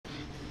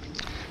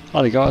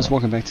Hi there guys,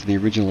 welcome back to the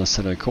original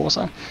Assetto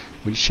Corsa.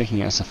 We're just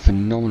checking out some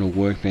phenomenal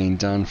work being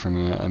done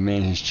from a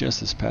man who's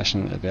just as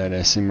passionate about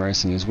our sim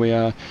racing as we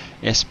are,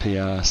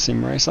 SPR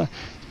SimRacer.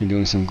 He's been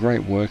doing some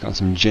great work on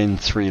some Gen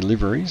 3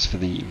 liveries for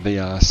the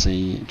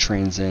VRC,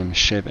 Trans Am,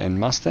 Chev and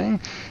Mustang,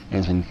 and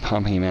has been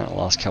pumping them out the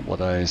last couple of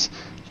days.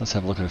 Let's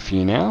have a look at a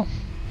few now.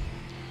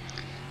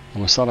 And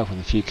we'll start off with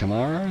a few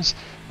Camaros.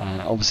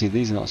 Obviously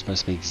these are not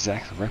supposed to be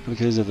exact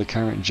replicas of the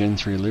current Gen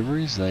 3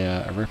 liveries. They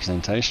are a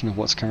representation of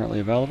what's currently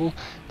available.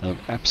 They look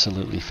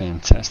absolutely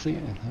fantastic.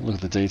 Look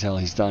at the detail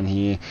he's done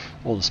here.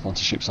 All the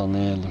sponsorships on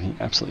there looking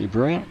absolutely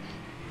brilliant.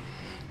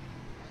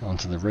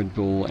 Onto the Red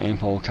Bull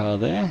Ampol car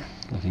there.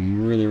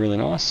 Looking really, really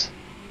nice.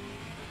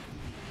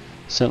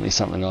 Certainly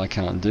something I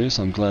can't do,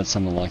 so I'm glad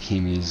someone like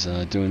him is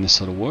doing this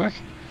sort of work.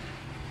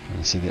 And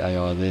you see the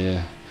AI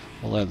there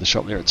all over the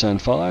shop there at turn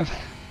 5.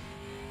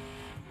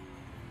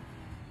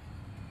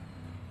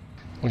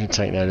 What you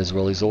take note as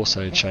well is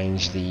also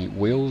changed the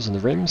wheels and the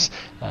rims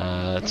to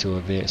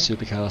a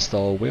Supercar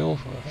style wheel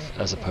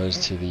as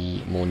opposed to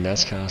the more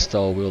NASCAR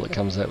style wheel that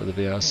comes out with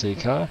the VRC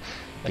car.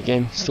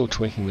 Again, still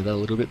tweaking with that a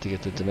little bit to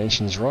get the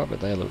dimensions right, but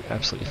they look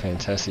absolutely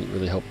fantastic.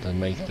 Really helped to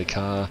make the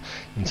car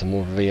into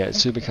more of a V8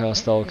 Supercar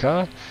style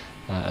car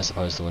as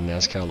opposed to a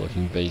NASCAR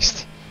looking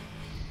beast.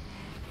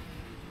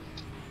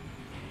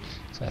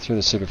 So through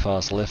the super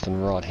fast left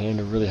and right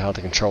hander, really hard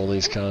to control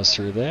these cars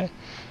through there.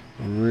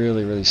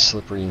 Really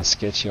slippery and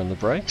sketchy on the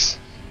brakes.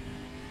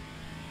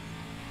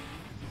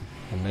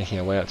 And making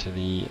our way up to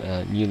the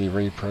newly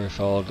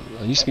reprofiled,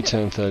 it used to be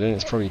turn 13,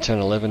 it's probably turn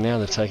 11 now.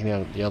 They've taken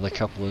out the other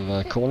couple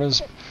of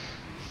corners.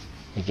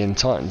 Again,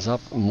 tightens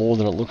up more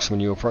than it looks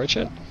when you approach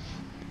it.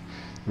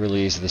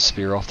 Really easy to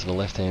spear off to the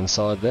left hand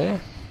side there.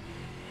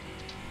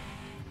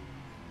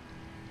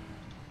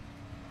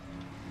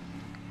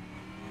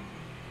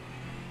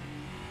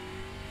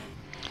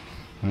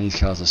 And these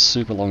cars are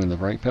super long in the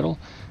brake pedal.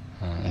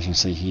 As you can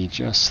see here,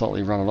 just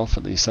slightly running off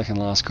at the second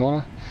last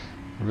corner.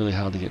 Really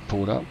hard to get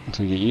pulled up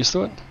until you get used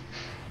to it.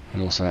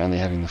 And also only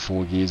having the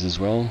 4 gears as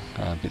well,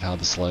 a bit hard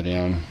to slow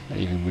down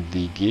even with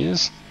the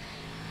gears.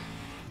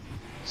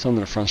 So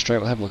onto the front straight,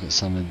 we'll have a look at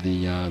some of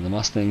the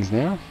Mustangs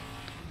now.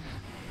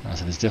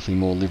 So there's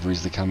definitely more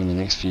liveries to come in the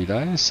next few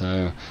days.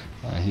 So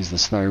here's the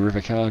Snow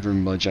River car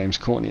driven by James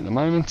Courtney at the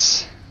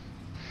moment.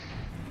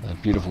 A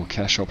beautiful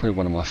cash shop, probably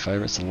one of my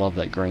favourites. I love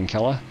that green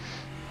colour.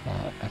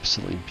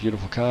 Absolutely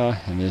beautiful car.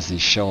 And there's the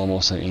Shell. I'm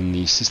also in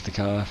the sister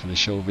car for the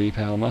Shell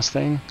V-Power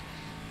Mustang.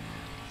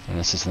 And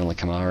that's just another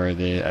Camaro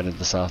there added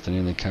this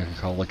afternoon, the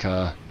Coca-Cola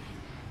car.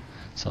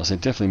 So I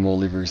said definitely more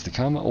liveries to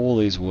come. All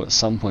these will at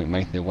some point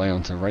make their way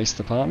onto race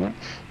department,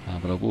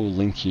 but I will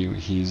link you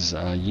his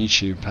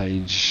YouTube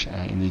page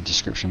in the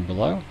description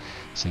below,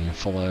 so you can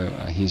follow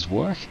his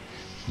work.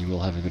 He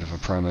will have a bit of a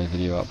promo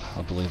video up,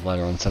 I believe,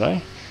 later on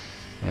today.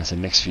 And so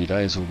next few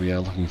days we'll be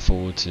looking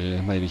forward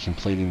to maybe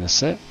completing the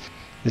set.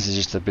 This is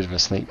just a bit of a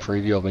sneak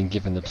preview I've been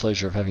given the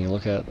pleasure of having a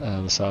look at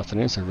this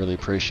afternoon, so I really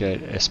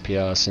appreciate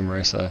SPR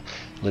SimRacer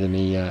letting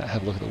me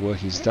have a look at the work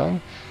he's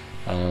done.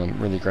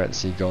 Really great to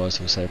see guys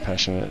who are so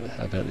passionate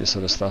about this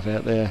sort of stuff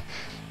out there,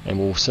 and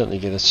will certainly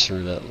get us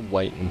through that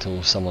wait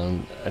until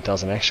someone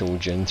does an actual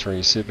Gen 3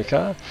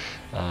 supercar.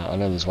 I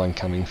know there's one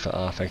coming for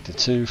R Factor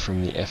 2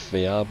 from the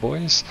FVR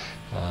boys.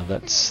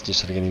 That's just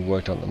sort of getting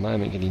worked on at the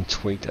moment, getting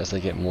tweaked as they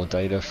get more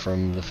data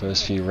from the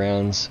first few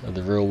rounds of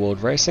the real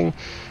world racing.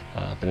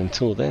 But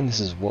until then,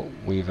 this is what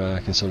we've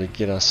can sort of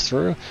get us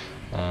through.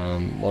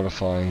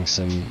 Modifying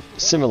some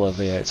similar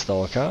V8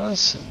 style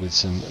cars with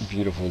some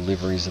beautiful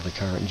liveries of the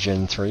current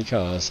Gen 3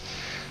 cars.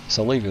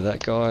 So I'll leave you with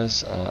that,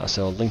 guys.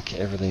 So I'll link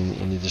everything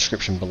in the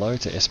description below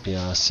to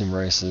SPR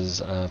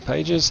SimRacer's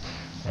pages.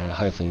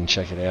 Hopefully you can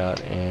check it out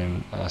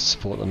and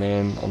support the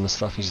man on the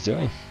stuff he's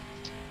doing.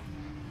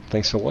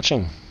 Thanks for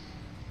watching.